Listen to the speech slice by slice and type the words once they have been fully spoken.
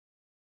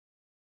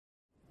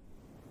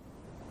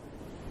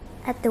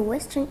At the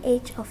western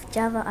edge of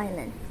Java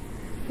Island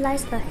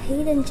lies a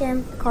hidden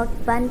gem called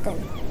Banten.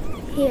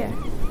 Here,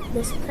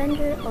 the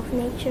splendor of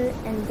nature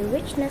and the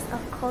richness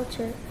of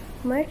culture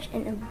merge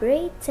in a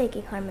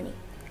breathtaking harmony.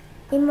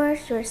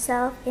 Immerse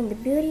yourself in the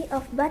beauty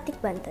of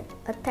Batik Banten,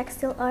 a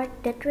textile art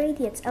that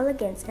radiates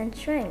elegance and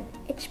strength.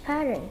 Each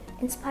pattern,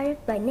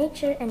 inspired by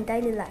nature and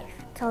daily life,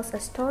 tells a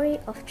story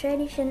of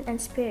tradition and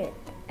spirit.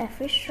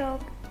 Every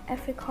stroke,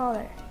 every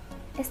color,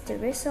 is the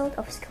result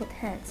of skilled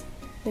hands,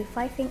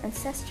 reviving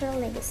ancestral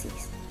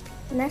legacies.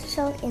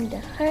 Nestled in the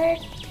heart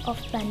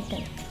of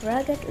Banten,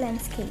 rugged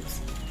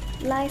landscapes,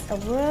 lies a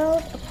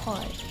world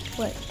apart,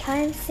 where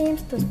time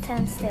seems to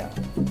stand still.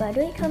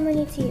 Baduy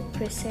community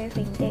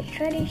preserving their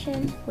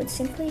tradition with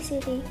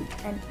simplicity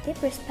and deep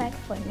respect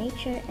for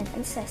nature and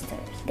ancestors.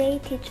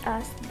 They teach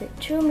us the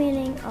true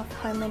meaning of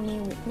harmony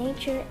with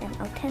nature and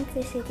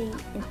authenticity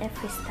in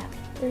every step.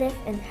 Live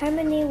in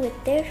harmony with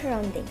their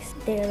surroundings.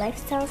 Their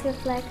lifestyles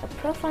reflect a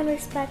profound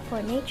respect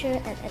for nature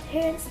and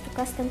adherence to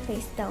custom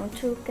passed down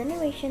through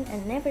generations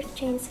and never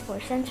changed for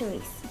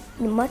centuries.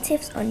 The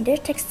motifs on their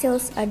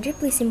textiles are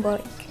deeply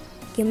symbolic.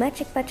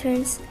 Geometric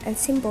patterns and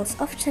symbols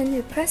often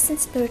represent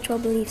spiritual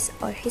beliefs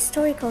or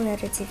historical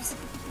narratives.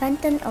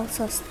 Banten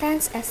also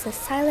stands as a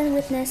silent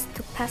witness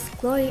to past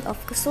glory of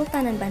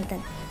Kesultanan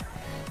Banten,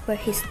 where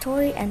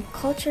history and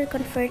culture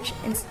converge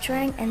in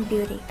strength and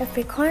beauty.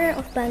 Every corner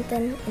of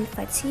Banten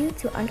invites you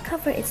to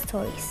uncover its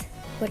stories,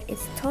 where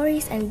its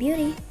stories and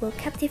beauty will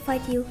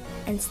captivate you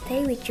and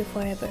stay with you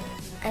forever.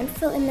 I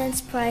feel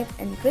immense pride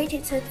and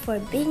gratitude for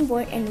being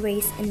born and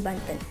raised in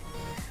Banten.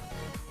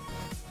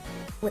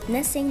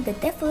 Witnessing the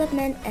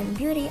development and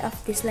beauty of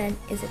this land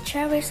is a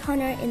cherished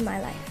honor in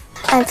my life.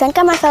 I'm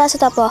Vianca Marvella,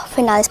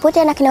 finalis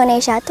Puteri Anak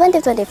Indonesia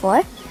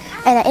 2024,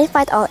 and I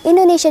invite all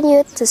Indonesian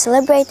youth to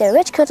celebrate the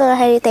rich cultural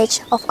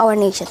heritage of our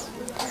nation.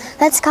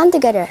 Let's come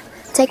together,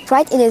 take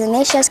pride in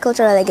Indonesia's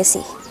cultural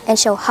legacy, and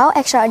show how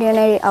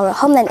extraordinary our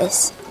homeland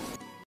is.